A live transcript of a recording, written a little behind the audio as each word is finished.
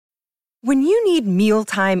When you need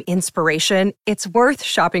mealtime inspiration, it's worth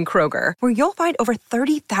shopping Kroger, where you'll find over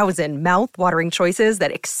 30,000 mouth-watering choices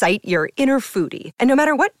that excite your inner foodie. And no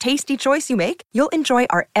matter what tasty choice you make, you'll enjoy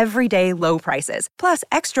our everyday low prices, plus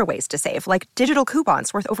extra ways to save, like digital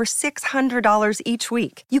coupons worth over $600 each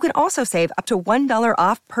week. You can also save up to $1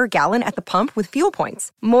 off per gallon at the pump with fuel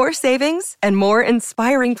points. More savings and more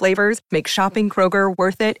inspiring flavors make shopping Kroger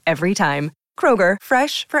worth it every time. Kroger,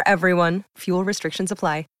 fresh for everyone. Fuel restrictions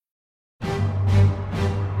apply.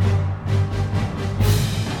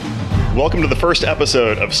 Welcome to the first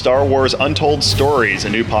episode of Star Wars Untold Stories, a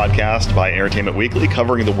new podcast by Entertainment Weekly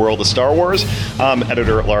covering the world of Star Wars. I'm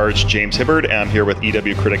editor-at-large James Hibbard, and I'm here with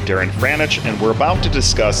EW critic Darren Franich, and we're about to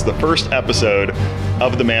discuss the first episode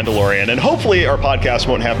of The Mandalorian. And hopefully our podcast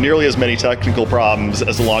won't have nearly as many technical problems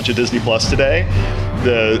as the launch of Disney Plus today.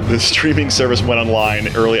 The streaming service went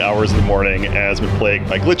online early hours in the morning and has been plagued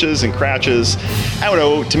by glitches and crashes. I don't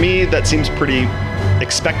know, to me that seems pretty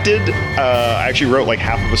expected. I actually wrote like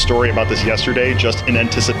half of a story about this yesterday just in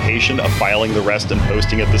anticipation of filing the rest and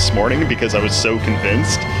posting it this morning because I was so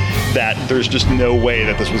convinced that there's just no way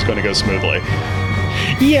that this was going to go smoothly.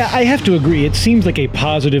 Yeah, I have to agree. It seems like a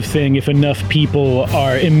positive thing if enough people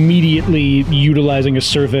are immediately utilizing a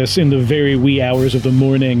service in the very wee hours of the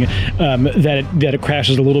morning that it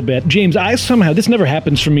crashes a little bit. James, I somehow, this never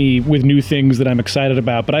happens for me with new things that I'm excited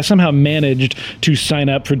about, but I somehow managed to sign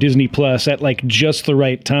up for Disney Plus at like just the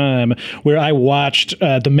right time where I watched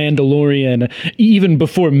The Mandalorian even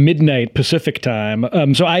before midnight Pacific time.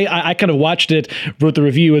 So I kind of watched it, wrote the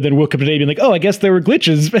review, and then woke up today being like, oh, I guess there were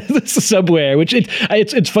glitches somewhere, which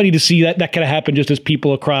it's funny to see that kind of happen just as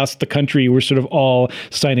people across the country were sort of all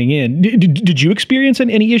signing in. Did you experience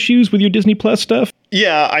any issues with your Disney Plus stuff?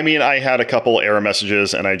 Yeah, I mean, I had a couple error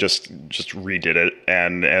messages and I just redid it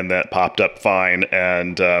and that popped up fine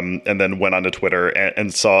and then went onto Twitter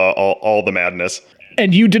and saw all the madness.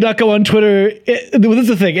 And you did not go on Twitter. This is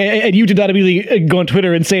the thing. And you did not immediately go on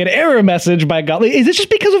Twitter and say an error message, by God. Is it just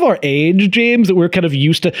because of our age, James, that we're kind of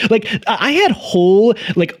used to? Like, I had whole,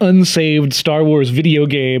 like, unsaved Star Wars video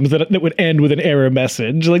games that would end with an error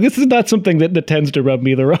message. Like, this is not something that tends to rub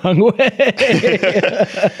me the wrong way.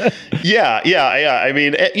 Yeah. I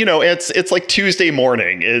mean, it's like Tuesday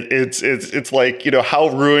morning. It's like, how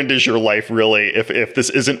ruined is your life really if this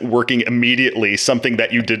isn't working immediately, something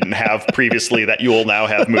that you didn't have previously that you will now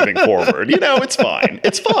have moving forward. It's fine.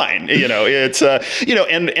 It's fine.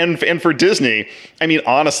 And for Disney, I mean,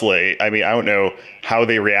 honestly, I don't know how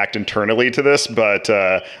they react internally to this, but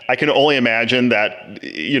I can only imagine that,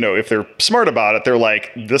 if they're smart about it, they're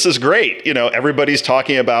like, this is great. Everybody's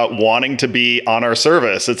talking about wanting to be on our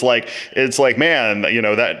service. It's like, man,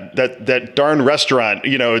 that darn restaurant,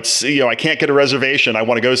 I can't get a reservation. I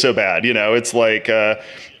want to go so bad. It's like,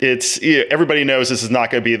 everybody knows this is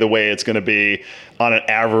not going to be the way it's going to be on an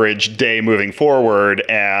average day moving forward,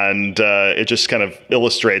 and it just kind of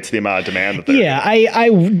illustrates the amount of demand that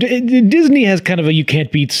there. Disney has kind of a you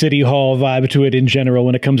can't beat City Hall vibe to it in general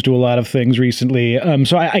when it comes to a lot of things recently.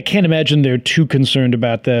 So I can't imagine they're too concerned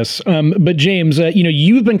about this. But James,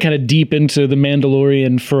 you've been kind of deep into The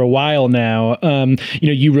Mandalorian for a while now.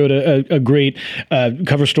 You wrote a great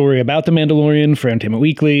cover story about The Mandalorian for Entertainment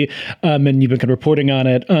Weekly, and you've been kind of reporting on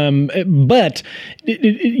it. But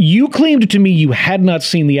you claimed to me you had not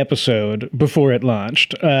seen the episode before it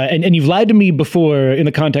launched, and you've lied to me before in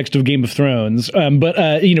the context of Game of Thrones. But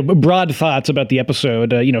broad thoughts about the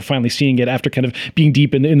episode. Finally seeing it after kind of being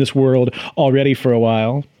deep in this world already for a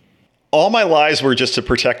while. All my lies were just to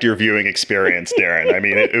protect your viewing experience, Darren. I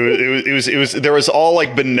mean, it was there was all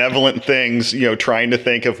like benevolent things, trying to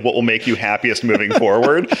think of what will make you happiest moving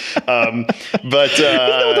forward. But isn't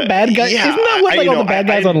that what the bad guys? Yeah, isn't that what all the bad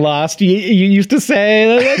guys on Lost you used to say?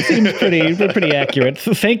 That seems pretty accurate.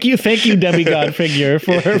 Thank you, demigod figure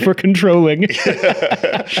for controlling.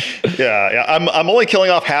 Yeah. I'm only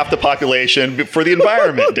killing off half the population for the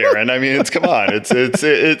environment, Darren. I mean, it's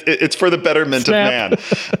for the betterment of man.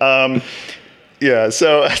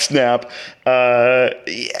 So snap. I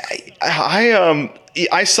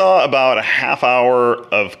saw about a half hour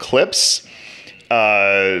of clips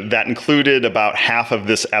that included about half of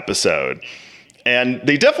this episode. And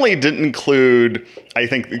they definitely didn't include, I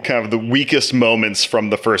think, kind of the weakest moments from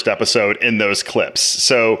the first episode in those clips.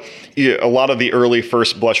 So a lot of the early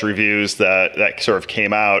first blush reviews that sort of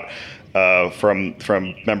came out from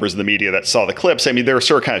members of the media that saw the clips, I mean, they were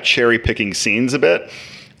sort of kind of cherry picking scenes a bit.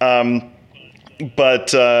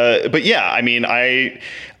 But yeah, I mean, I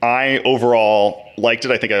overall liked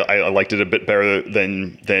it. I think I liked it a bit better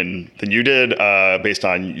than you did, based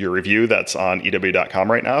on your review. That's on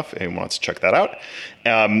EW.com right now if anyone wants to check that out.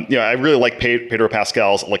 I really like Pedro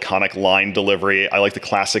Pascal's laconic line delivery. I like the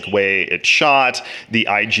classic way it's shot. The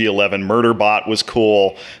IG-11 murder bot was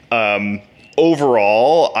cool.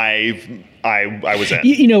 Overall, I was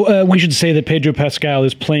in. We should say that Pedro Pascal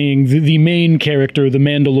is playing the main character, the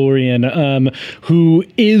Mandalorian, who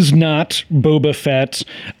is not Boba Fett,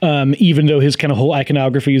 even though his kind of whole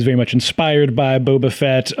iconography is very much inspired by Boba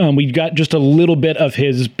Fett. We got just a little bit of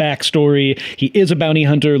his backstory. He is a bounty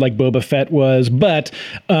hunter like Boba Fett was, but,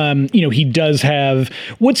 he does have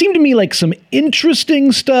what seemed to me like some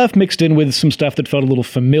interesting stuff mixed in with some stuff that felt a little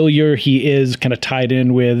familiar. He is kind of tied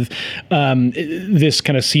in with this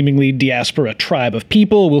kind of seemingly diaspora tribe of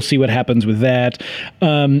people. We'll see what happens with that.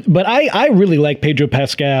 But I really like Pedro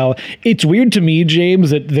Pascal. It's weird to me, James,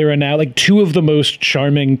 that there are now like two of the most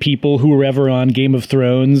charming people who were ever on Game of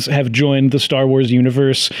Thrones have joined the Star Wars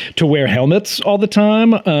universe to wear helmets all the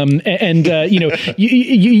time.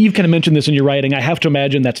 You've kind of mentioned this in your writing. I have to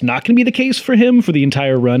imagine that's not going to be the case for him for the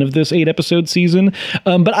entire run of this 8-episode season.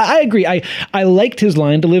 But I agree. I liked his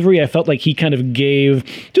line delivery. I felt like he kind of gave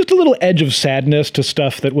just a little edge of sadness to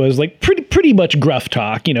stuff that was like pretty much gruff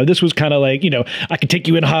talk. This was kind of like, I could take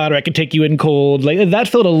you in hot or I could take you in cold. Like that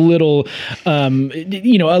felt a little, a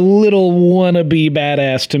little wannabe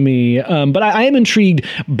badass to me. But I am intrigued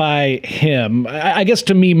by him. I guess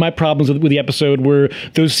to me, my problems with the episode were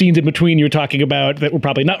those scenes in between you're talking about that were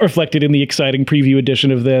probably not reflected in the exciting preview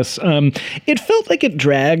edition of this. It felt like it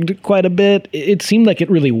dragged quite a bit. It seemed like it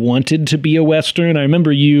really wanted to be a Western. I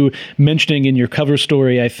remember you mentioning in your cover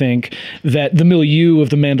story, I think, that the milieu of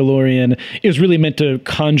The Mandalorian is really meant to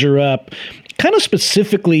conjure up kind of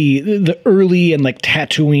specifically the early and like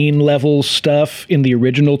Tatooine level stuff in the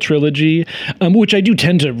original trilogy, which I do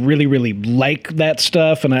tend to really, really like that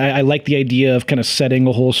stuff. And I like the idea of kind of setting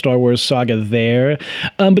a whole Star Wars saga there.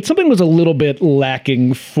 But something was a little bit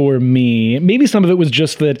lacking for me. Maybe some of it was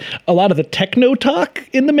just that a lot of the techno talk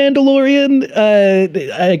in The Mandalorian,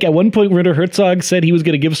 at one point Werner Herzog said he was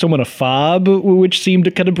going to give someone a fob, which seemed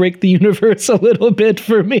to kind of break the universe a little bit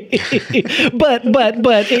for me. but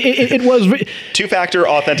it was... Two-factor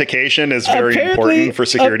authentication is very important for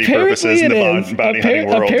security purposes in the bounty hunting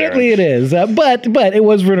world. Apparently it is, but it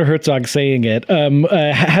was Werner Herzog saying it.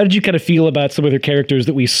 How did you kind of feel about some of the characters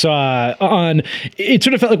that we saw on? It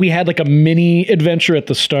sort of felt like we had like a mini adventure at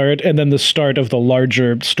the start, and then the start of the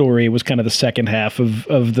larger story was kind of the second half of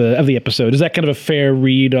the episode. Is that kind of a fair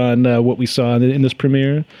read on what we saw in this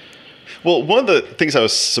premiere? Well, one of the things I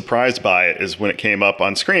was surprised by is when it came up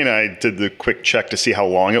on screen, I did the quick check to see how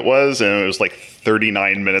long it was, and it was like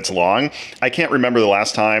 39 minutes long. I can't remember the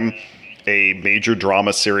last time a major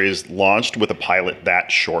drama series launched with a pilot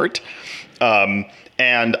that short. And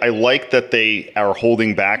I like that they are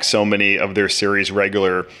holding back so many of their series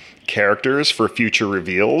regular characters for future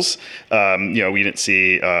reveals. We didn't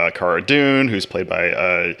see Cara Dune, who's played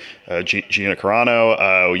by Gina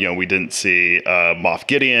Carano. We didn't see Moff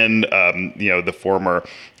Gideon, the former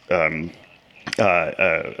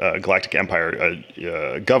Galactic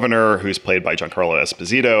Empire governor, who's played by Giancarlo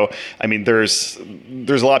Esposito. I mean, there's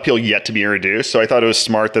a lot of people yet to be introduced. So I thought it was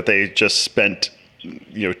smart that they just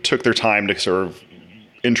took their time to sort of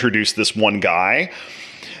introduce this one guy.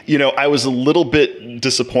 I was a little bit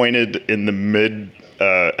disappointed in the mid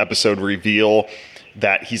episode reveal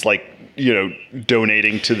that he's like,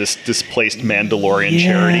 donating to this displaced Mandalorian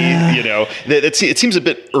charity. It seems a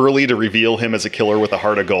bit early to reveal him as a killer with a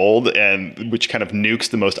heart of gold, and which kind of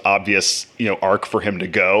nukes the most obvious, arc for him to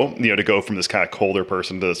go from this kind of colder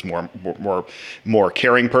person to this more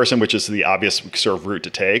caring person, which is the obvious sort of route to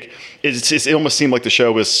take. It almost seemed like the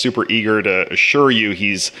show was super eager to assure you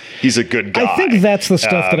he's a good guy. I think that's the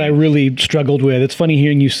stuff that I really struggled with. It's funny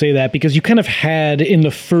hearing you say that, because you kind of had in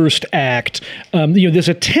the first act, this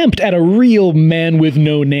attempt at a real man with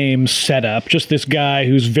no name setup. Just this guy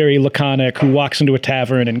who's very laconic, who walks into a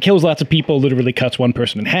tavern and kills lots of people, literally cuts one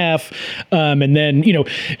person in half, and then,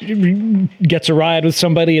 gets a ride with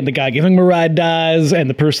somebody, and the guy giving him a ride dies, and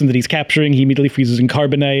the person that he's capturing, he immediately freezes in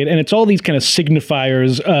carbonite. And it's all these kind of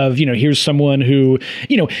signifiers of, here's someone who,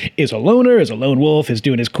 is a loner, is a lone wolf, is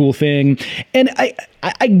doing his cool thing. And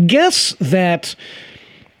I guess that...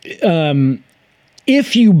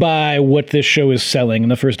 if you buy what this show is selling in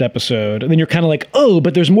the first episode, then you're kind of like, oh,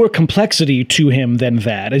 but there's more complexity to him than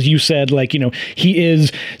that. As you said, like, he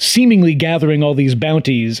is seemingly gathering all these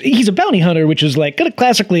bounties. He's a bounty hunter, which is like kind of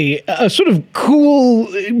classically a sort of cool,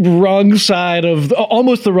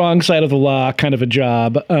 almost the wrong side of the law kind of a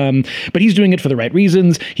job. But he's doing it for the right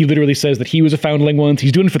reasons. He literally says that he was a foundling once.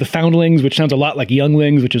 He's doing it for the foundlings, which sounds a lot like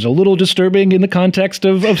younglings, which is a little disturbing in the context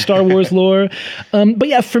of Star Wars lore. But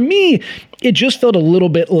yeah, for me, it just felt a little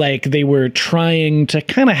bit like they were trying to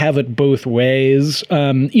kind of have it both ways.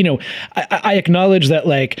 I acknowledge that,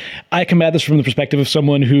 like, I come at this from the perspective of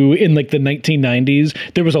someone who, in like the 1990s,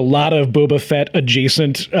 there was a lot of Boba Fett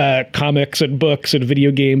adjacent comics and books and video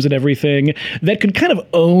games and everything that could kind of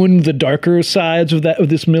own the darker sides of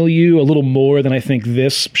this milieu a little more than I think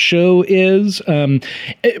this show is.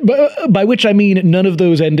 By which I mean none of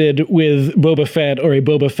those ended with Boba Fett or a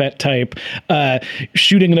Boba Fett type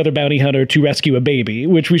shooting another bounty hunter to rescue a baby,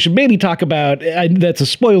 which we should maybe talk about. That's a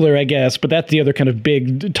spoiler, I guess, but that's the other kind of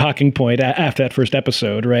big talking point after that first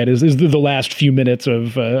episode, right? Is the last few minutes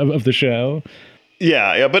of the show.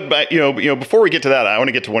 Yeah, but before we get to that, I want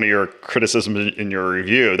to get to one of your criticisms in your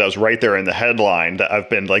review that was right there in the headline that I've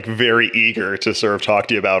been like very eager to sort of talk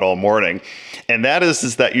to you about all morning, and that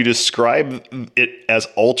is that you describe it as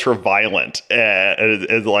ultra violent,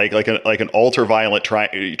 as like an ultra violent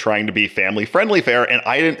trying to be family friendly fare, and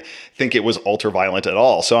I didn't think it was ultra violent at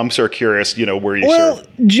all. So I'm sort of curious, where you sort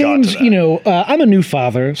of James, got to that. I'm a new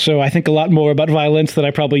father, so I think a lot more about violence than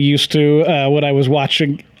I probably used to when I was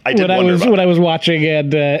watching. When I was watching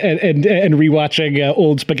and rewatching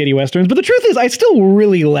old spaghetti westerns. But the truth is, I still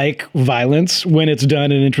really like violence when it's done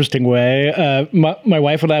in an interesting way. My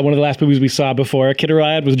wife and I, one of the last movies we saw before Kid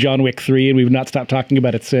Riot was John Wick 3, and we've not stopped talking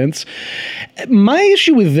about it since. My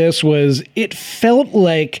issue with this was it felt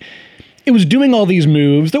like it was doing all these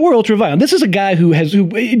moves that were ultra violent. This is a guy who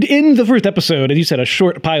in the first episode, as you said, a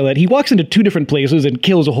short pilot, he walks into 2 different places and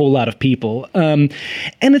kills a whole lot of people. And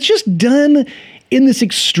it's just done in this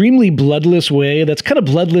extremely bloodless way that's kind of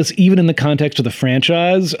bloodless even in the context of the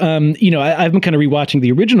franchise. I've been kind of rewatching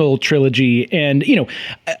the original trilogy, and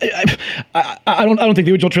I don't think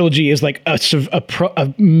the original trilogy is like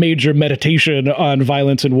a major meditation on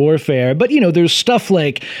violence and warfare. But there's stuff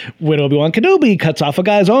like when Obi-Wan Kenobi cuts off a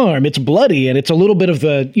guy's arm, it's bloody, and it's a little bit of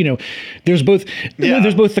the there's both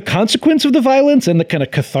the consequence of the violence and the kind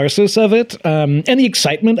of catharsis of it, and the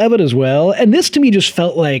excitement of it as well. And this to me just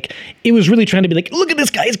felt like it was really trying to be like, look at this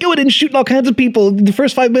guy, he's going in shooting all kinds of people. In the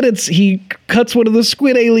first 5 minutes, he cuts one of the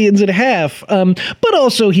squid aliens in half. But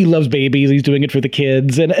also he loves babies. He's doing it for the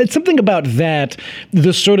kids. And it's something about that,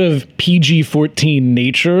 the sort of PG-14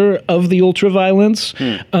 nature of the ultra violence,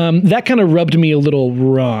 that kind of rubbed me a little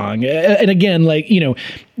wrong. And again,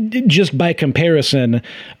 just by comparison,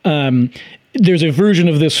 there's a version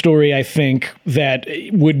of this story, I think, that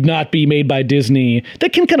would not be made by Disney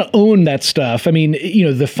that can kind of own that stuff. I mean,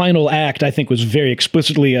 the final act, I think, was very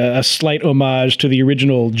explicitly a slight homage to the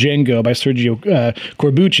original Django by Sergio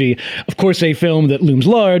Corbucci. Of course, a film that looms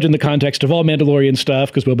large in the context of all Mandalorian stuff,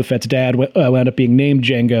 because Boba Fett's dad wound up being named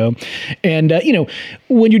Django. And,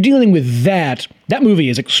 when you're dealing with that movie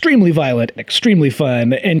is extremely violent, extremely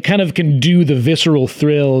fun, and kind of can do the visceral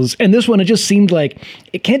thrills. And this one, it just seemed like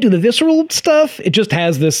it can't do the visceral stuff. It just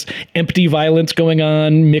has this empty violence going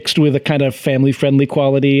on mixed with a kind of family-friendly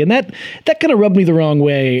quality. And that kind of rubbed me the wrong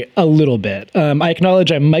way a little bit. I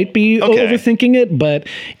acknowledge I might be overthinking it, but,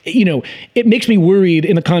 it makes me worried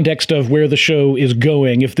in the context of where the show is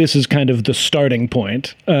going if this is kind of the starting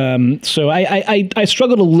point. So I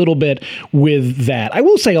struggled a little bit with that. I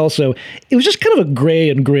will say also, it was just kind of a gray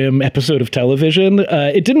and grim episode of television.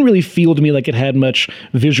 It didn't really feel to me like it had much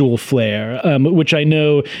visual flair, which I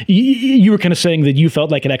know you were kind of saying that you felt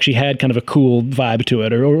like it actually had kind of a cool vibe to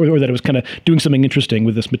it, or that it was kind of doing something interesting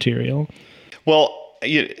with this material. Well,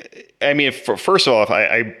 first of all,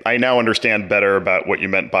 I now understand better about what you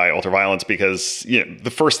meant by ultraviolence, because the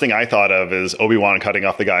first thing I thought of is Obi-Wan cutting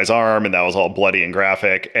off the guy's arm, and that was all bloody and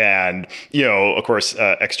graphic, and of course,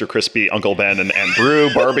 extra crispy Uncle Ben and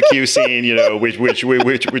Brew barbecue scene,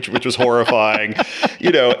 which was horrifying,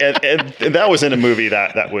 and that was in a movie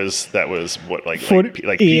that was what like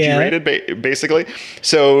PG rated basically.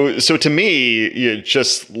 So to me,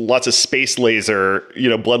 just lots of space laser,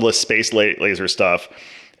 bloodless space laser stuff.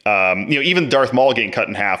 Even Darth Maul getting cut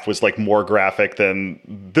in half was like more graphic than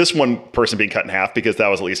this one person being cut in half, because that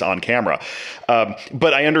was at least on camera.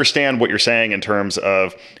 But I understand what you're saying in terms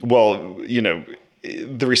of,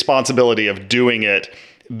 the responsibility of doing it,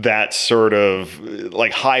 that sort of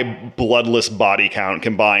like high bloodless body count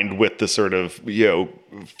combined with the sort of,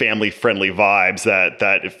 family-friendly vibes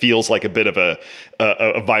that it feels like a bit of a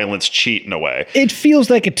violence cheat in a way. It feels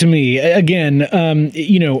like it to me. Again,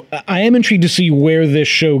 I am intrigued to see where this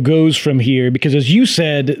show goes from here, because as you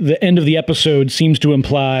said, the end of the episode seems to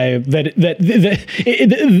imply that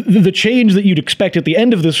the change that you'd expect at the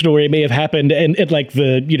end of the story may have happened and at like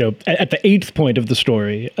the at the 8th point of the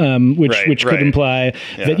story, which could imply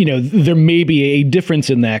that there may be a difference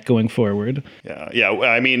in that going forward. Yeah.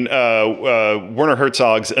 I mean, Werner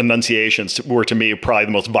Herzog's enunciations were to me probably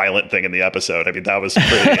the most violent thing in the episode. I mean, that was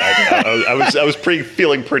pretty. I was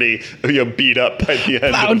feeling pretty beat up by the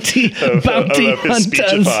end. Bounty his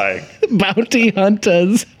speechifying. Bounty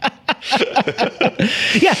hunters.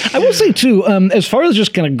 Yeah, I will say too, as far as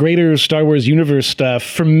just kind of greater Star Wars universe stuff,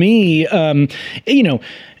 for me,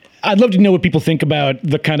 I'd love to know what people think about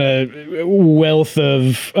the kind of wealth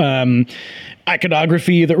of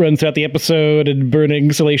iconography that runs throughout the episode and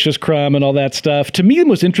burning Salacious Crumb and all that stuff. To me, the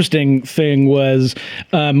most interesting thing was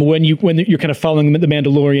when you're kind of following the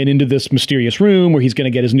Mandalorian into this mysterious room where he's going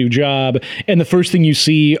to get his new job, and the first thing you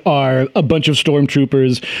see are a bunch of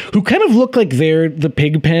stormtroopers who kind of look like they're the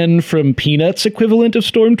Pigpen from Peanuts equivalent of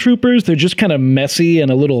stormtroopers. They're just kind of messy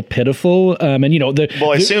and a little pitiful. I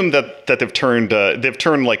assume that they've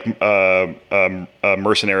turned like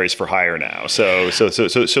mercenaries for hire now. So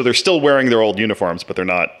they're still wearing their old uniforms, but they're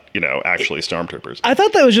not, actually stormtroopers. I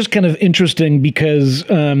thought that was just kind of interesting because,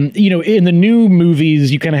 in the new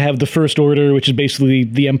movies, you kind of have the First Order, which is basically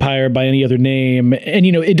the Empire by any other name. And,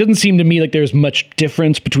 it doesn't seem to me like there's much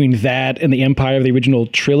difference between that and the Empire of the original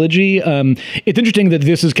trilogy. It's interesting that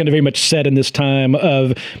this is kind of very much set in this time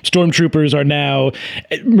of stormtroopers are now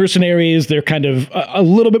mercenaries. They're kind of a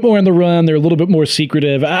little bit more on the run. They're a little bit more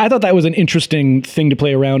secretive. I thought that was an interesting thing to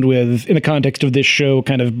play around with in the context of this show,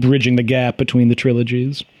 kind of bridging the gap between the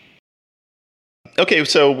trilogies. Okay,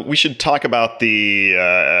 so we should talk about the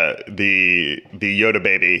Yoda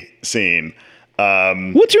baby scene.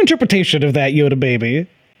 What's your interpretation of that Yoda baby?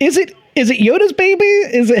 Is it Yoda's baby?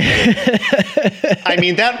 Is it? I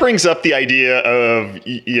mean, that brings up the idea of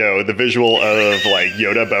the visual of like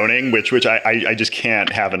Yoda boning, which I just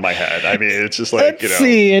can't have in my head. I mean, it's just like Let's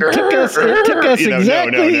see. It took us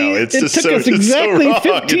exactly. No. It took us exactly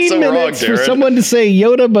 15 minutes for someone to say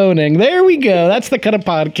Yoda boning. There we go. That's the kind of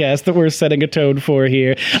podcast that we're setting a tone for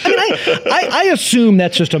here. I mean, I assume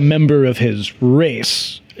that's just a member of his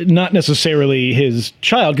race, not necessarily his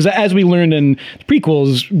child, because as we learned in the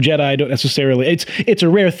prequels, Jedi don't necessarily. It's a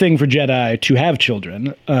rare thing for Jedi to have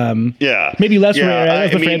children. Maybe less rare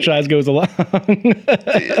as the franchise goes along.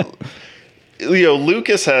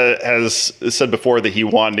 Lucas has said before that he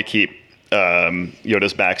wanted to keep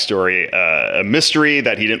Yoda's backstory a mystery,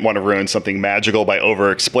 that he didn't want to ruin something magical by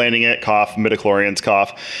over-explaining it. Cough, midichlorians,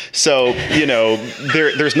 cough. So,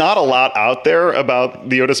 there's not a lot out there about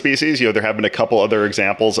the Yoda species. There have been a couple other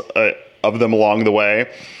examples of them along the way.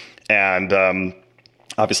 And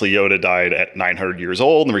obviously Yoda died at 900 years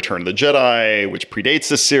old in Return of the Jedi, which predates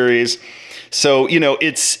this series. So,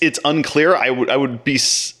 it's unclear. I would be,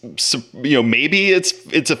 maybe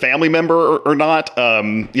it's a family member or not.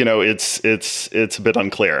 It's a bit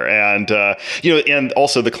unclear. And, and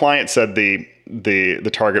also the client said the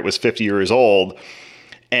target was 50 years old.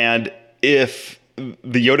 And if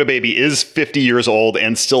the Yoda baby is 50 years old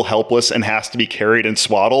and still helpless and has to be carried and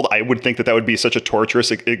swaddled, I would think that would be such a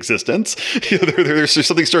torturous existence. There's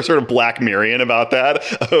something sort of Black Mirrorian about that,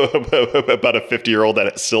 about a 50-year-old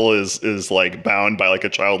that still is like bound by like a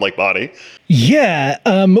childlike body. Yeah,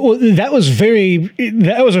 well, that was a very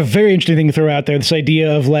interesting thing to throw out there. This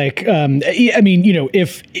idea of like, because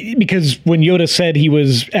when Yoda said he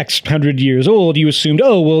was X hundred years old, you assumed,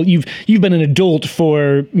 oh, well, you've been an adult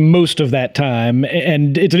for most of that time,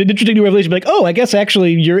 and it's an interesting new revelation. Like, oh, I guess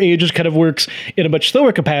actually your age just kind of works in a much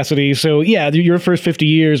slower capacity. So yeah, your first 50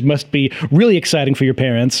 years must be really exciting for your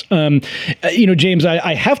parents. James,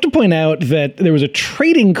 I have to point out that there was a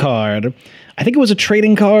trading card. I think it was a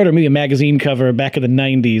trading card or maybe a magazine cover back in the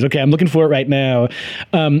 90s. Okay, I'm looking for it right now.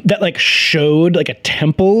 That like showed like a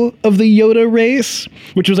temple of the Yoda race,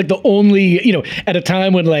 which was like the only, at a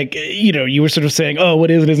time when like, you were sort of saying, oh,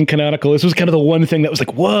 what is it isn't canonical. This was kind of the one thing that was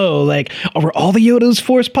like, whoa, like, were all the Yodas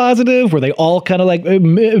Force positive? Were they all kind of like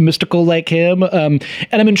mystical like him? And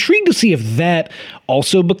I'm intrigued to see if that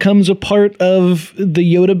also becomes a part of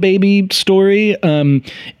the Yoda baby story. One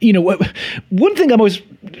thing I'm always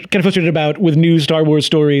kind of frustrated about with new Star Wars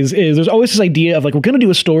stories is there's always this idea of like, we're going to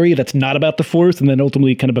do a story that's not about the Force and then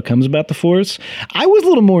ultimately kind of becomes about the Force. I was a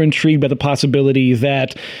little more intrigued by the possibility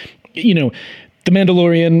that, The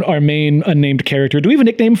Mandalorian, our main unnamed character. Do we have a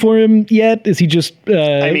nickname for him yet? Is he just...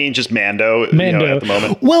 I mean, just Mando, at the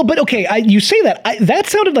moment. Well, but okay, you say that. That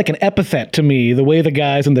sounded like an epithet to me, the way the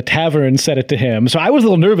guys in the tavern said it to him. So I was a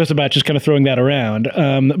little nervous about just kind of throwing that around.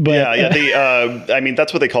 But I mean,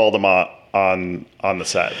 that's what they called him on the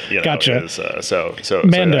set. Gotcha. So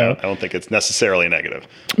Mando. I don't think it's necessarily negative.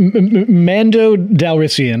 Mando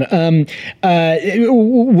Calrissian.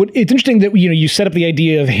 It's interesting that you set up the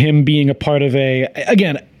idea of him being a part of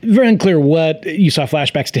again, very unclear what. You saw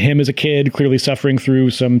flashbacks to him as a kid, clearly suffering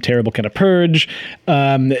through some terrible kind of purge.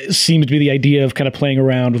 Seems to be the idea of kind of playing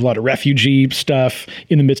around with a lot of refugee stuff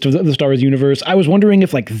in the midst of the Star Wars universe. I was wondering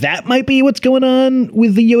if that might be what's going on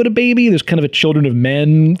with the Yoda baby. There's kind of a Children of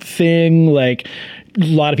Men thing, like a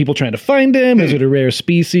lot of people trying to find him. Is it a rare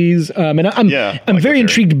species? And I'm very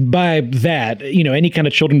intrigued by that. Any kind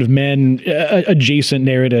of Children of Men adjacent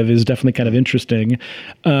narrative is definitely kind of interesting.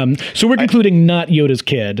 So we're concluding not Yoda's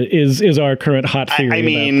kid is our current hot theory. I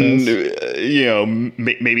mean,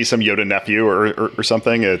 maybe some Yoda nephew or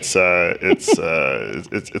something. It's hard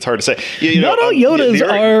to say. Not all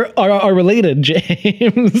Yodas are related,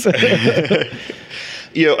 James.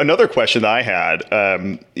 Another question that I had,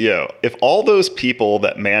 if all those people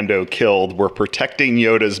that Mando killed were protecting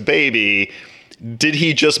Yoda's baby, did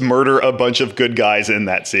he just murder a bunch of good guys in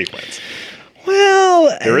that sequence?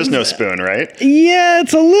 Well, there is no spoon, right? Yeah,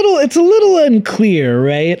 it's a little unclear,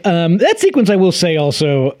 right? That sequence, I will say,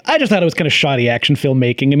 also, I just thought it was kind of shoddy action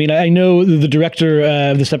filmmaking. I mean, I know the director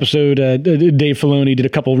of this episode, Dave Filoni, did a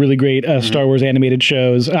couple really great Star Wars animated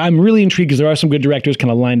shows. I'm really intrigued because there are some good directors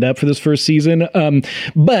kind of lined up for this first season.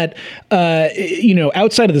 But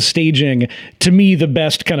outside of the staging, to me, the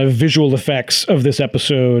best kind of visual effects of this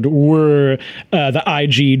episode were the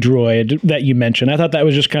IG droid that you mentioned. I thought that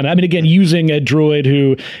was just kind of, again, using a droid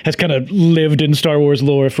who has kind of lived in Star Wars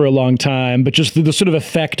lore for a long time, but just the sort of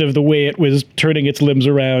effect of the way it was turning its limbs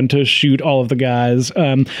around to shoot all of the guys.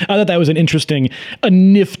 I thought that was a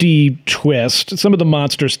nifty twist. Some of the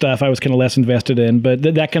monster stuff I was kind of less invested in, but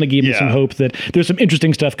that kind of gave me some hope that there's some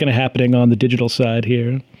interesting stuff kind of happening on the digital side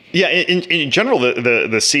here. Yeah, in general, the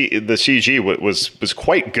CG was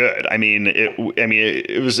quite good. I mean,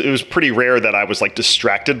 it was pretty rare that I was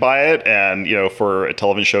distracted by it, and for a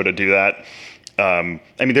television show to do that.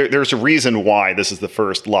 There's a reason why this is the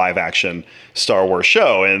first live action Star Wars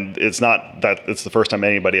show, and it's not that it's the first time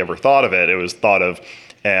anybody ever thought of it. It was thought of,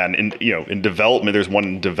 and in development, there's one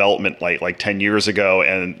in development like 10 years ago,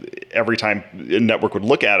 and every time a network would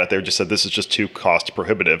look at it, they just said this is just too cost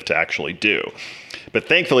prohibitive to actually do. But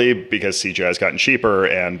thankfully, because CGI has gotten cheaper,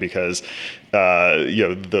 and because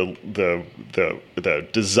the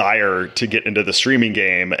desire to get into the streaming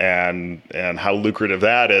game and how lucrative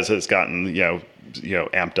that is has gotten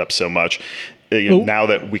amped up so much. Now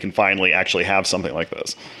that we can finally actually have something like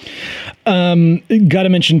this. Got to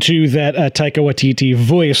mention, too, that Taika Waititi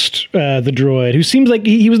voiced the droid, who seems like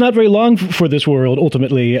he was not very long for this world,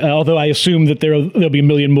 ultimately, although I assume that there'll be a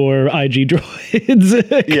million more IG droids.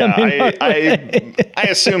 I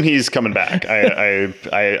assume he's coming back.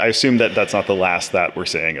 I assume that's not the last that we're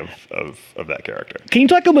seeing of that character. Can you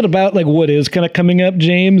talk a little bit about what is kind of coming up,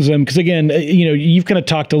 James? Because, again, you've kind of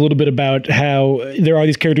talked a little bit about how there are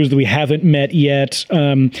these characters that we haven't met yet.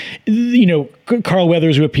 Carl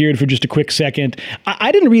Weathers, who appeared for just a quick second,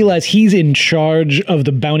 I didn't realize he's in charge of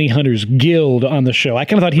the Bounty Hunters Guild on the show. I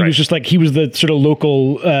kind of thought he was just he was the sort of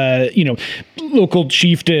local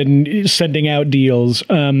chieftain sending out deals.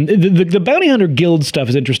 The Bounty Hunter Guild stuff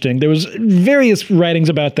is interesting. There was various writings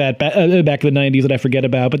about that back in the 90s that I forget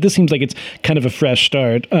about, but this seems like it's kind of a fresh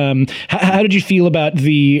start. How did you feel about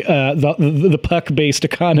the puck-based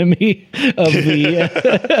economy of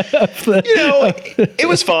it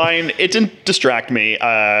was fine. It didn't distract me.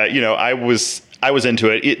 I was into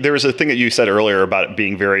it. There was a thing that you said earlier about it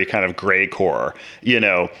being very kind of gray core, in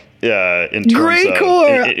terms gray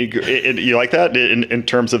core. You like that in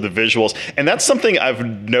terms of the visuals, and that's something I've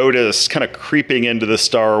noticed kind of creeping into the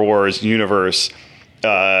Star Wars universe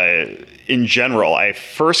in general. I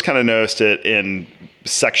first kind of noticed it in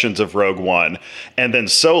sections of Rogue One, and then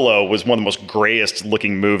Solo was one of the most grayest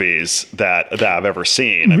looking movies that I've ever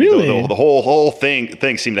seen. Really? The whole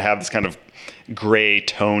thing seemed to have this kind of gray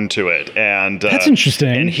tone to it, and that's interesting.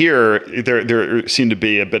 And here there seemed to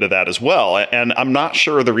be a bit of that as well, and I'm not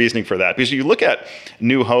sure the reasoning for that, because you look at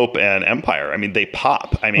New Hope and Empire. They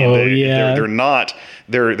pop. They're not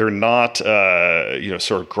They're not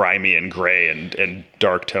sort of grimy and gray and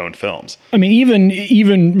dark toned films. I mean,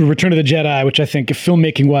 even Return of the Jedi, which I think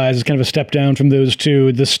filmmaking wise is kind of a step down from those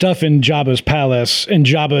two. The stuff in Jabba's palace and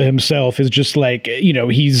Jabba himself is just like,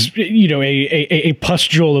 he's a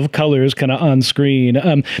pustule of colors kind of on screen.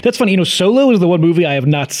 That's funny. Solo is the one movie I have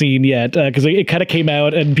not seen yet because it kind of came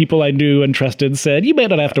out and people I knew and trusted said you might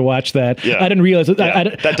not have to watch that. Yeah. I didn't realize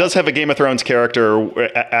that. That does have a Game of Thrones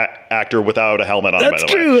actor without a helmet on. That's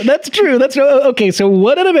true. That's true. That's okay. So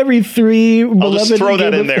 1 out of every 3 beloved. I'll just throw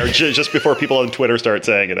that in there just before people on Twitter start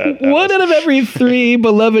saying it. 1 out of every 3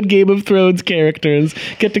 beloved Game of Thrones characters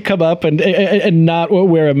get to come up and not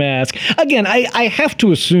wear a mask. Again, I have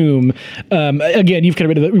to assume. Again, you've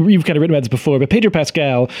kind of written about this before, but Pedro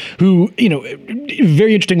Pascal, who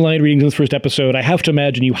very interesting line readings in this first episode. I have to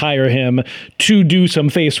imagine you hire him to do some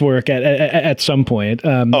face work at some point.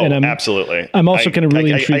 And absolutely. I'm also kind of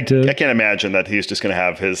really intrigued. I can't imagine that he's just going to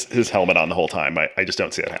have his helmet on the whole time. I just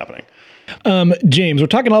don't see it happening. James, we're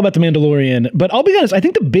talking all about The Mandalorian, but I'll be honest, I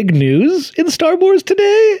think the big news in Star Wars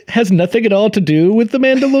today has nothing at all to do with The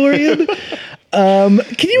Mandalorian.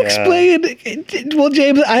 Can you explain? Well,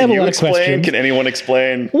 James, I have a lot of questions. Can anyone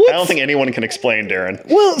explain? I don't think anyone can explain, Darren.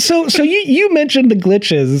 Well, so you mentioned the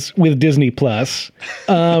glitches with Disney Plus.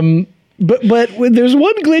 But there's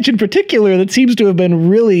one glitch in particular that seems to have been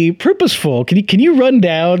really purposeful. Can you run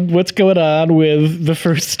down what's going on with the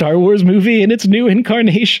first Star Wars movie in its new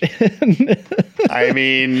incarnation? I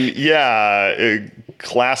mean, a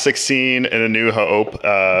classic scene in A New Hope,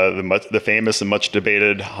 the famous and much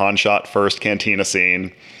debated Han shot first cantina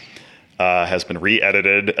scene has been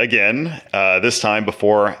re-edited again, this time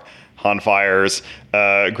before Han fires.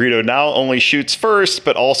 Greedo not only shoots first,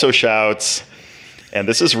 but also shouts, and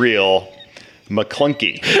this is real,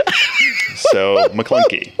 McClunky. So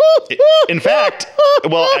McClunky. In fact,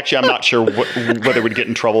 well, actually, I'm not sure whether we'd get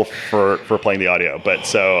in trouble for playing the audio, but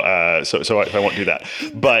so I won't do that.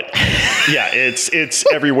 But yeah, it's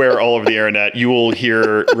everywhere, all over the internet. You will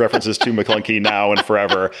hear references to McClunky now and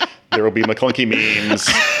forever. There will be McClunky memes.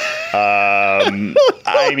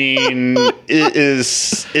 I mean,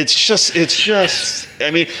 it's just.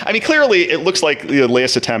 I mean, clearly, it looks like the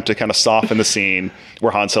latest attempt to kind of soften the scene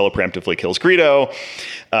where Han Solo preemptively kills Greedo.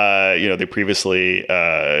 They previously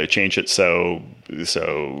changed it so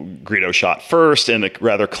Greedo shot first in a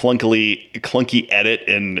rather clunky edit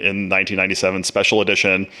in 1997 special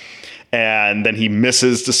edition. And then he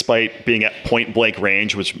misses despite being at point blank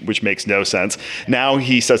range, which makes no sense. Now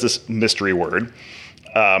he says this mystery word.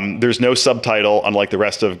 There's no subtitle, unlike the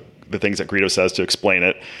rest of the things that Greedo says to explain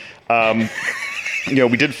it.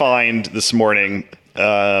 We did find this morning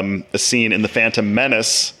a scene in The Phantom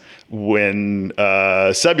Menace when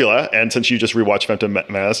Sebula, and since you just rewatched Phantom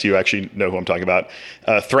Menace, you actually know who I'm talking about,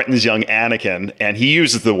 threatens young Anakin, and he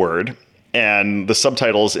uses the word, and the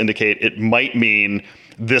subtitles indicate it might mean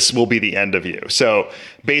this will be the end of you. So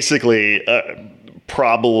basically,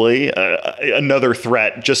 probably another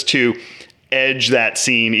threat just to edge that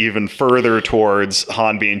scene even further towards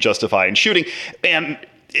Han being justified in shooting. And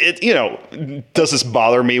does this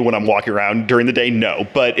bother me when I'm walking around during the day? No,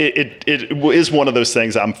 but it is one of those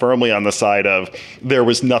things I'm firmly on the side of. There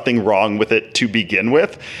was nothing wrong with it to begin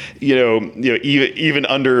with. Even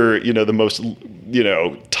under the most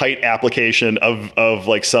tight application of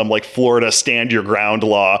like some like Florida stand your ground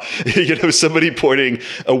law, somebody pointing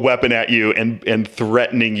a weapon at you and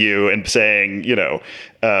threatening you and saying,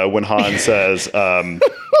 when Han says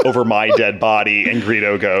over my dead body, and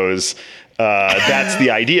Greedo goes, that's the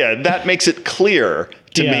idea. That makes it clear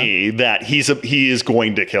to me that he is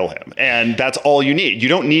going to kill him, and that's all you need. You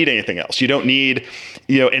don't need anything else. You don't need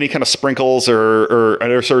any kind of sprinkles or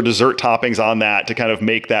sort of dessert toppings on that to kind of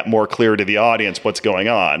make that more clear to the audience what's going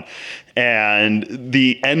on. And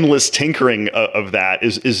the endless tinkering of that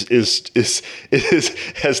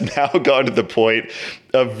has now gone to the point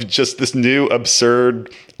of just this new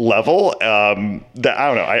absurd level that I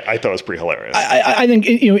don't know. I thought it was pretty hilarious. I think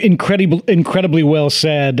incredibly well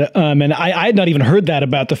said. And I had not even heard that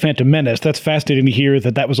about The Phantom Menace. That's fascinating to hear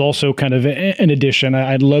that was also kind of an addition.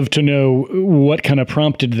 I'd love to know what kind of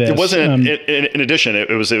prompted this. It wasn't an addition. It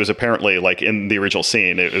was apparently like in the original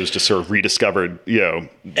scene. It was just sort of rediscovered.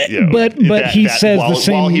 But but he says the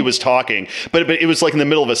same while he was talking. But it was like in the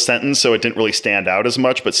middle of a sentence, so it didn't really stand out as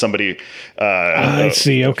much. But somebody I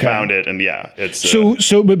see. Okay. found it, and it's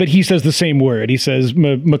but he says the same word. He says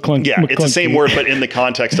McClunky. Yeah, it's the same word, but in the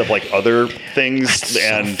context of like other things,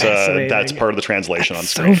 and that's part of the translation on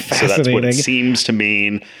screen. So that's what it seems to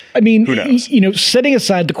mean. I mean, who knows? Setting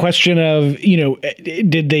aside the question of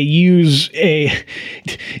did they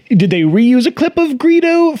reuse a clip of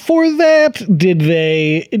Greedo for that?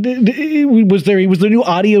 Was there new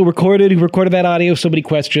audio recorded? Who recorded that audio? So many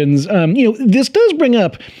questions. This does bring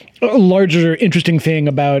up a larger interesting thing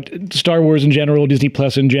about Star Wars in general, Disney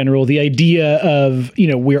Plus in general, the idea of,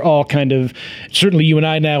 we're all kind of, certainly you and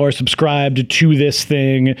I now are subscribed to this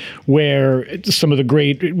thing where some of the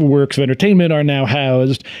great works of entertainment are now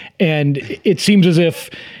housed. And it seems as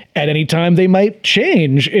if at any time they might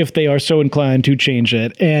change if they are so inclined to change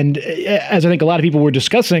it. And as I think a lot of people were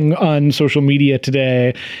discussing on social media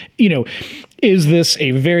today, is this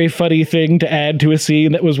a very funny thing to add to a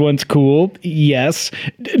scene that was once cool? Yes.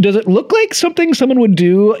 Does it look like something someone would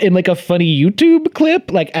do in like a funny YouTube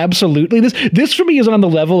clip? Like, absolutely. This for me is on the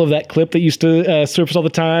level of that clip that used to surface all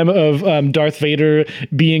the time of Darth Vader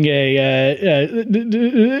being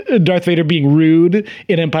Darth Vader being rude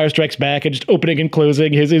in Empire Strikes Back and just opening and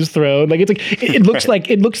closing his throne. Like it looks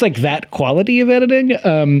like that quality of editing.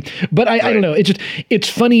 But I don't know. It's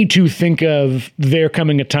funny to think of there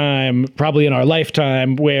coming a time, probably in our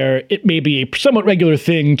lifetime, where it may be a somewhat regular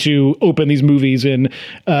thing to open these movies in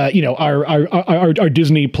our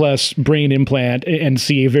Disney Plus brain implant and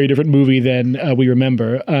see a very different movie than we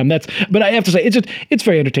remember. But I have to say, it's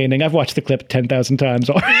very entertaining. I've watched the clip 10,000 times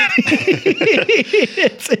already.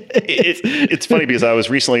 It's funny because I was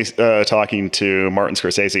recently talking to Martin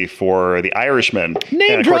Scorsese for The Irishman.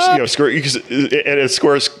 Name drop.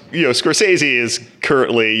 Scorsese is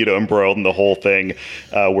currently embroiled in the whole thing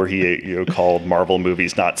where he called Marvel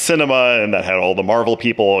movies not cinema, and that had all the Marvel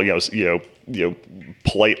people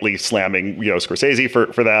politely slamming Scorsese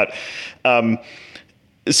for that.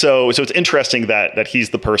 So it's interesting that he's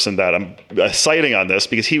the person that I'm citing on this,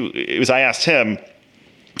 because I asked him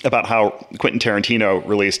about how Quentin Tarantino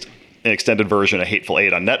released an extended version of Hateful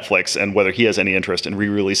Eight on Netflix, and whether he has any interest in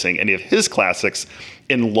re-releasing any of his classics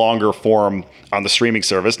in longer form on the streaming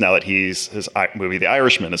service now that his movie The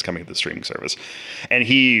Irishman is coming to the streaming service. And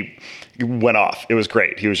he went off. It was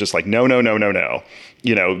great. He was just like, no.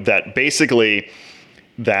 That basically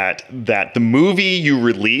that the movie you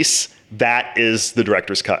release, that is the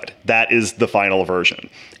director's cut. That is the final version.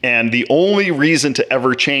 And the only reason to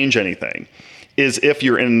ever change anything is if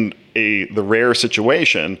you're in the rare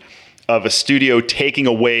situation of a studio taking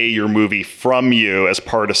away your movie from you as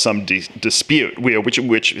part of some dispute, which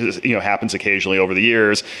happens occasionally over the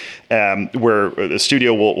years, where the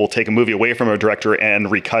studio will take a movie away from a director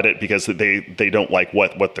and recut it because they don't like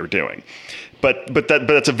what they're doing. But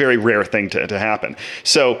that's a very rare thing to happen.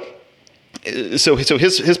 So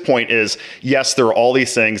his point is, yes, there are all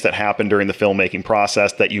these things that happen during the filmmaking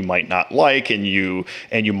process that you might not like, and you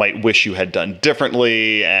might wish you had done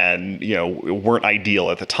differently, and weren't ideal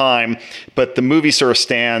at the time. But the movie sort of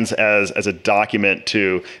stands as a document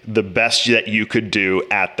to the best that you could do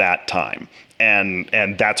at that time, and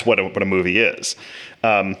that's what a movie is.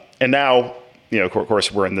 And now, of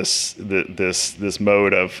course, we're in this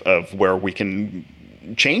mode of where we can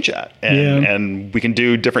change that and we can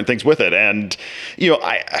do different things with it. And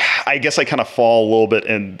I guess I kind of fall a little bit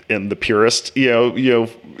in the purist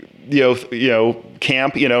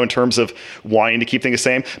camp, in terms of wanting to keep things the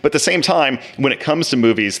same. But at the same time, when it comes to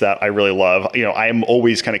movies that I really love, I am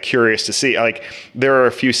always kind of curious to see, like, there are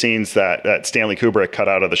a few scenes that Stanley Kubrick cut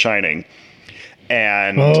out of The Shining.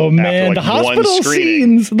 And the hospital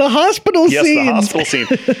scenes, the hospital scene,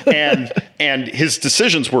 and his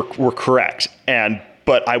decisions were correct.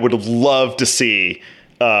 But I would have loved to see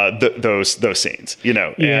those scenes, and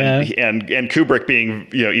Kubrick being,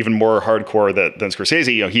 even more hardcore than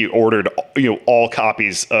Scorsese, he ordered, all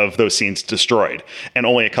copies of those scenes destroyed, and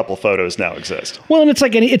only a couple photos now exist. Well, and it's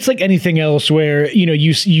like anything else where,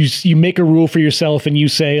 you make a rule for yourself and you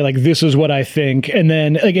say, like, this is what I think. And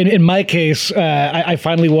then again, in my case, I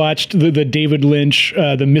finally watched the David Lynch,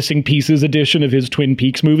 the Missing Pieces edition of his Twin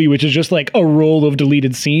Peaks movie, which is just like a roll of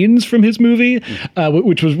deleted scenes from his movie,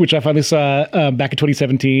 which I finally saw back in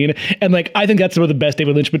 2017. And like, I think that's some of the best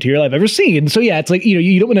David Lynch material I've ever seen. So yeah, it's like,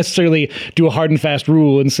 you don't necessarily do a hard and fast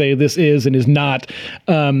rule and say this is and is not,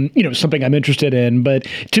 something I'm interested in. But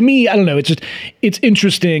to me, I don't know, it's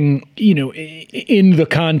interesting, in the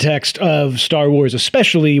context of Star Wars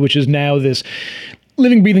especially, which is now this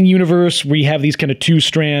living, breathing universe. We have these kind of two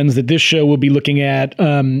strands that this show will be looking at,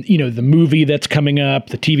 the movie that's coming up,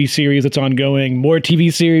 the TV series that's ongoing, more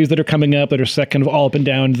TV series that are coming up that are set kind of all up and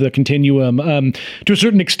down the continuum. To a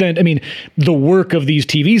certain extent, I mean, the work of these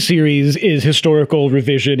TV series is historical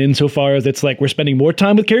revision insofar as it's like we're spending more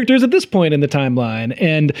time with characters at this point in the timeline.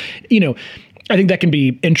 And, I think that can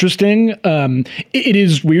be interesting. It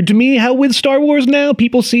is weird to me how with Star Wars now,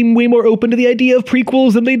 people seem way more open to the idea of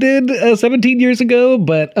prequels than they did 17 years ago.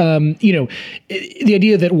 But, the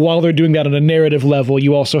idea that while they're doing that on a narrative level,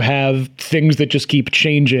 you also have things that just keep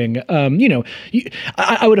changing.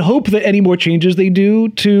 I would hope that any more changes they do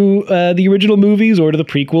to the original movies or to the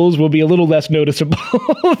prequels will be a little less noticeable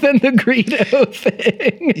than the Greedo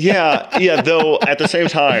thing. Yeah. Though at the same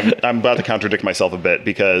time, I'm about to contradict myself a bit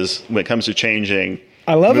because when it comes to changing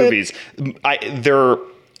I love movies, I'm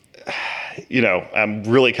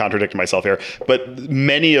really contradicting myself here, but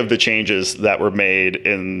many of the changes that were made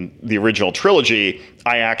in the original trilogy,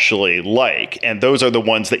 I actually like. And those are the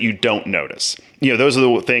ones that you don't notice. Those are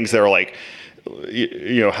the things that are like,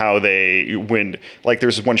 how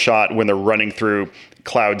there's one shot when they're running through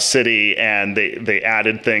Cloud City and they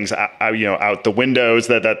added things out the windows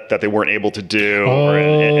that they weren't able to do,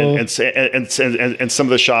 and some of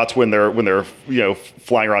the shots when they're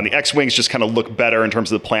flying around the X-Wings just kind of look better in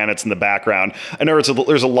terms of the planets in the background. I know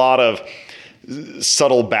there's a lot of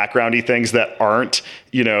subtle backgroundy things that aren't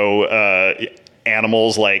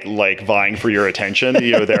animals like vying for your attention.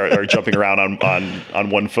 They're jumping around on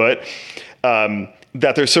one foot.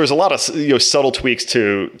 That there's a lot of subtle tweaks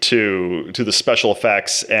to the special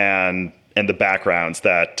effects and the backgrounds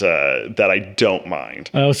that I don't mind.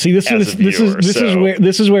 Oh, see, this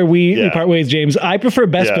is where we part ways, James. I prefer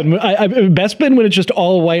Bespin. Bespin when it's just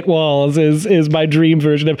all white walls is my dream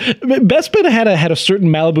version of. Bespin had a certain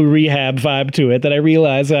Malibu Rehab vibe to it that I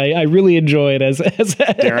realize I really enjoyed as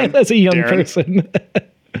a young person.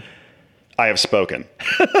 I have spoken.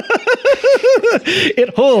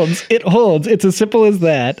 It holds. It's as simple as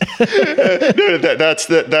that.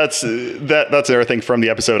 That's another thing from the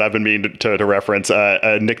episode I've been meaning to reference.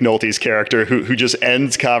 Nick Nolte's character who just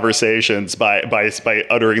ends conversations by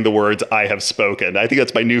uttering the words "I have spoken." I think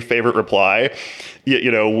that's my new favorite reply.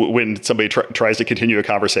 When somebody tries to continue a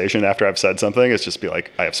conversation after I've said something, it's just be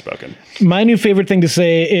like, "I have spoken." My new favorite thing to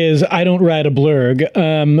say is "I don't ride a blurg,"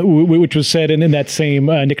 which was said in that same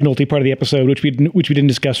Nick Nolte part of the episode, which we didn't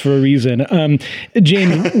discuss for a reason.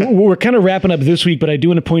 James, we're kind of wrapping up this week, but I do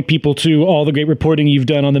want to point people to all the great reporting you've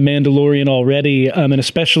done on The Mandalorian already, and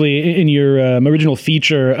especially in your original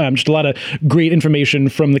feature. Just a lot of great information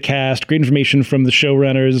from the cast, great information from the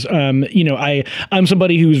showrunners. I'm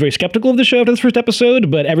somebody who's very skeptical of the show after this first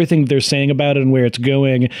episode, but everything they're saying about it and where it's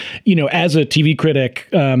going, as a TV critic,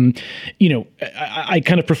 I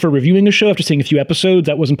kind of prefer reviewing a show after seeing a few episodes.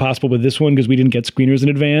 That wasn't possible with this one because we didn't get screeners in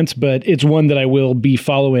advance, but it's one that I will be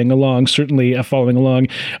following along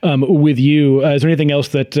with you. Is there anything else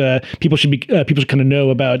that people should kind of know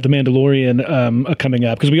about The Mandalorian coming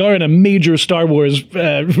up? Because we are in a major Star Wars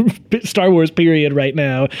period right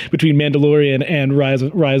now between Mandalorian and Rise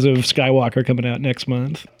of Skywalker coming out next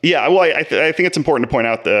month. Yeah, well, I think it's important to point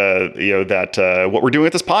out that what we're doing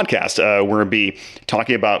with this podcast, we're going to be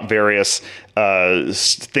talking about various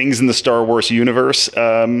things in the Star Wars universe,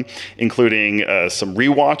 including some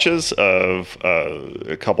rewatches of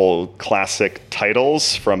a couple classic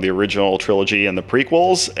titles from the original trilogy and the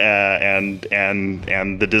prequels, and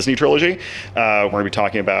the Disney trilogy. We're going to be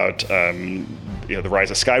talking about the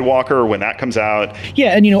Rise of Skywalker when that comes out.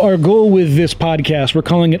 Yeah, and our goal with this podcast, we're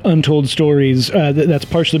calling it Untold Stories. That's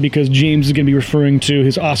partially because James is going to be referring to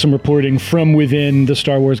his awesome reporting from within the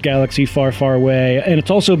Star Wars galaxy far, far away, and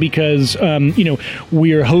it's also because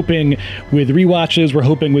we're hoping with rewatches, we're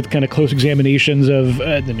hoping with kind of close examinations of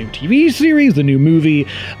the new TV series, the new movie,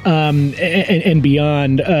 and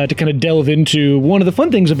beyond, to kind of delve into one of the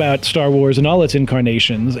fun things about Star Wars and all its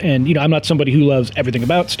incarnations. And, I'm not somebody who loves everything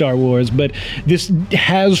about Star Wars, but this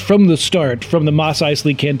has from the start, from the Mos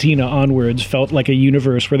Eisley Cantina onwards, felt like a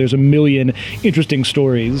universe where there's a million interesting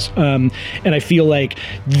stories. And I feel like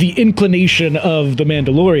the inclination of The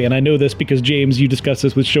Mandalorian, I know this because, James, you discussed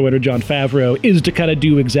this with showrunner Jon Favreau, is to kind of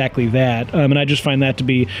do exactly that. And I just find that to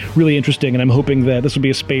be really interesting. And I'm hoping that this will be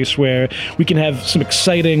a space where we can have some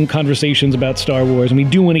exciting conversations about Star Wars. And we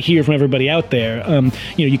do want to hear from everybody out there.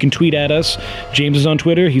 You can tweet at us. James is on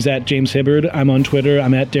Twitter. He's at James Hibbard. I'm on Twitter.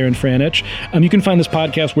 I'm at Darren Franich. You can find this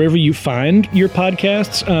podcast wherever you find your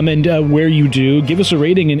podcasts, and where you do, give us a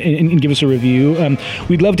rating and give us a review.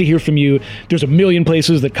 We'd love to hear from you. There's a million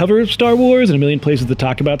places that cover Star Wars and a million places that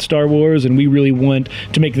talk about Star Wars, and we really want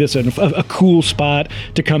to make this a a cool spot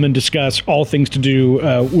to come and discuss all things to do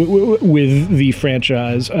with the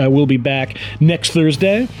franchise. We'll be back next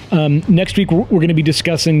Thursday. Next week, we're going to be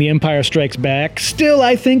discussing The Empire Strikes Back. Still,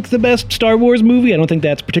 I think the best Star Wars movie. I don't think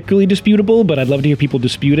that's particularly disputable, but I'd love to hear people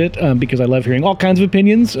dispute it because I love hearing all kinds of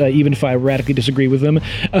opinions, even if I radically disagree with them.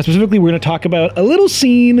 Specifically, we're going to talk about a little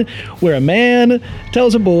scene where a man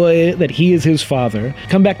tells a boy that he is his father.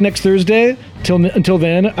 Come back next Thursday. Until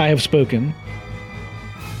then, I have spoken.